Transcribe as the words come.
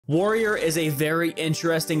Warrior is a very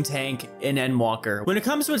interesting tank in Endwalker. When it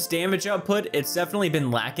comes to its damage output, it's definitely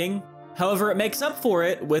been lacking. However, it makes up for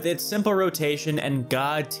it with its simple rotation and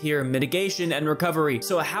god tier mitigation and recovery.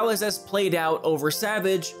 So how has this played out over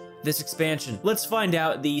Savage this expansion? Let's find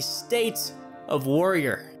out the state of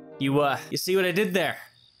Warrior. You see what I did there?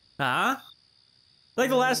 Huh? Like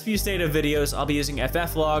the last few state of videos, I'll be using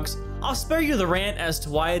FF logs. I'll spare you the rant as to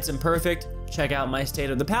why it's imperfect. Check out my State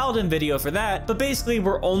of the Paladin video for that, but basically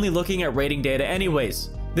we're only looking at rating data anyways.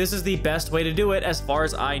 This is the best way to do it as far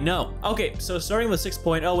as I know. Okay, so starting with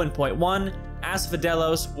 6.0 and 0.1,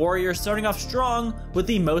 Asphodelos, Warrior starting off strong with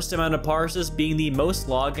the most amount of parses being the most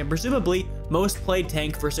logged and presumably most played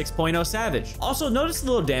tank for 6.0 Savage. Also notice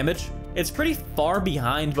the low damage. It's pretty far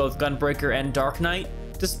behind both Gunbreaker and Dark Knight.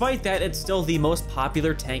 Despite that, it's still the most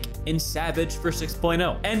popular tank in Savage for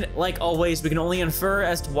 6.0. And like always, we can only infer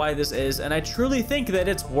as to why this is, and I truly think that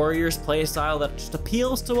it's Warrior's playstyle that just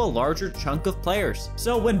appeals to a larger chunk of players.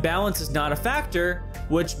 So when balance is not a factor,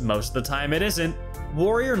 which most of the time it isn't,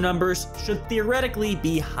 Warrior numbers should theoretically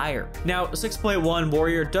be higher. Now, 6.1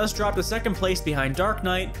 Warrior does drop to second place behind Dark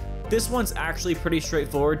Knight. This one's actually pretty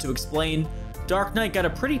straightforward to explain. Dark Knight got a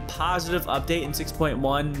pretty positive update in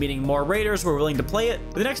 6.1, meaning more raiders were willing to play it.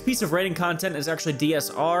 The next piece of raiding content is actually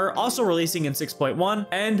DSR, also releasing in 6.1,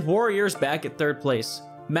 and Warrior's back at third place.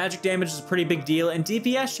 Magic damage is a pretty big deal, and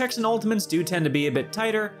DPS checks and ultimates do tend to be a bit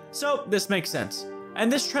tighter, so this makes sense. And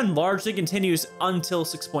this trend largely continues until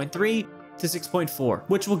 6.3, to 6.4,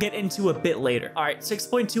 which we'll get into a bit later. All right,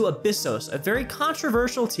 6.2 Abyssos, a very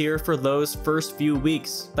controversial tier for those first few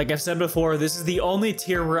weeks. Like I've said before, this is the only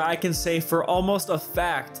tier where I can say for almost a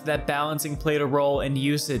fact that balancing played a role in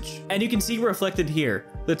usage. And you can see reflected here,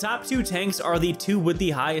 the top two tanks are the two with the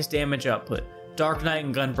highest damage output, Dark Knight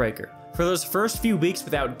and Gunbreaker. For those first few weeks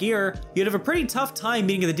without gear, you'd have a pretty tough time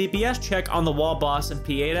beating the DPS check on the wall boss and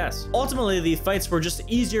P8S. Ultimately, the fights were just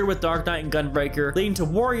easier with Dark Knight and Gunbreaker, leading to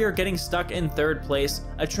Warrior getting stuck in third place,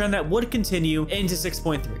 a trend that would continue into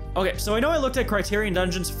 6.3. Okay, so I know I looked at Criterion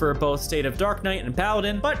Dungeons for both State of Dark Knight and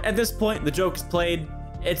Paladin, but at this point, the joke is played.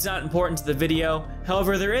 It's not important to the video.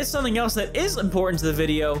 However, there is something else that is important to the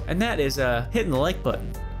video, and that is hitting the like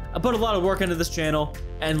button. I put a lot of work into this channel,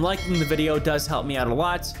 and liking the video does help me out a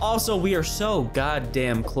lot. Also, we are so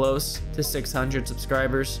goddamn close to 600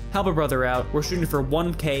 subscribers. Help a brother out. We're shooting for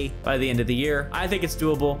 1K by the end of the year. I think it's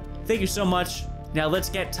doable. Thank you so much. Now let's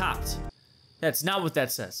get topped. That's not what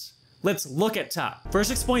that says. Let's look at top. For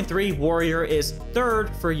 6.3, Warrior is third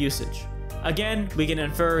for usage. Again, we can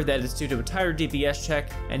infer that it's due to a tighter DPS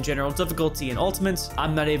check and general difficulty in ultimates.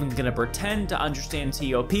 I'm not even gonna pretend to understand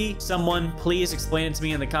TOP. Someone please explain it to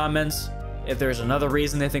me in the comments if there's another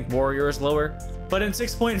reason they think Warrior is lower. But in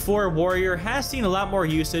 6.4, Warrior has seen a lot more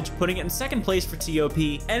usage, putting it in second place for TOP.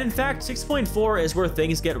 And in fact, 6.4 is where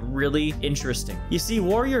things get really interesting. You see,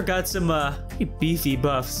 Warrior got some pretty beefy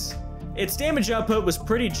buffs. Its damage output was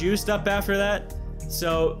pretty juiced up after that,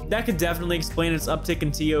 so that could definitely explain its uptick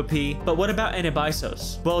in TOP. But what about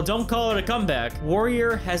Abyssos? Well, don't call it a comeback.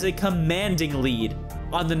 Warrior has a commanding lead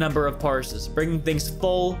on the number of parses, bringing things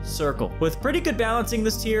full circle. With pretty good balancing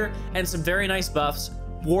this tier and some very nice buffs,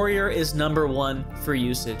 Warrior is number one for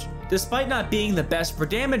usage. Despite not being the best for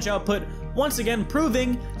damage output, once again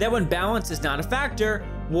proving that when balance is not a factor,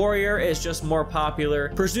 Warrior is just more popular,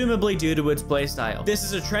 presumably due to its playstyle. This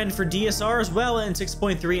is a trend for DSR as well. In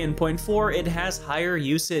 6.3 and 0.4, it has higher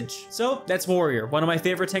usage. So that's Warrior, one of my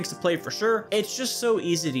favorite tanks to play for sure. It's just so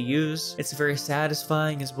easy to use. It's very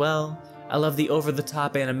satisfying as well. I love the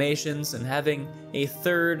over-the-top animations, and having a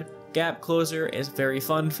third gap closer is very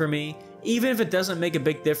fun for me, even if it doesn't make a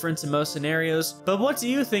big difference in most scenarios. But what do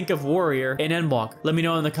you think of Warrior in Endwalker? Let me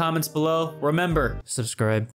know in the comments below. Remember, subscribe.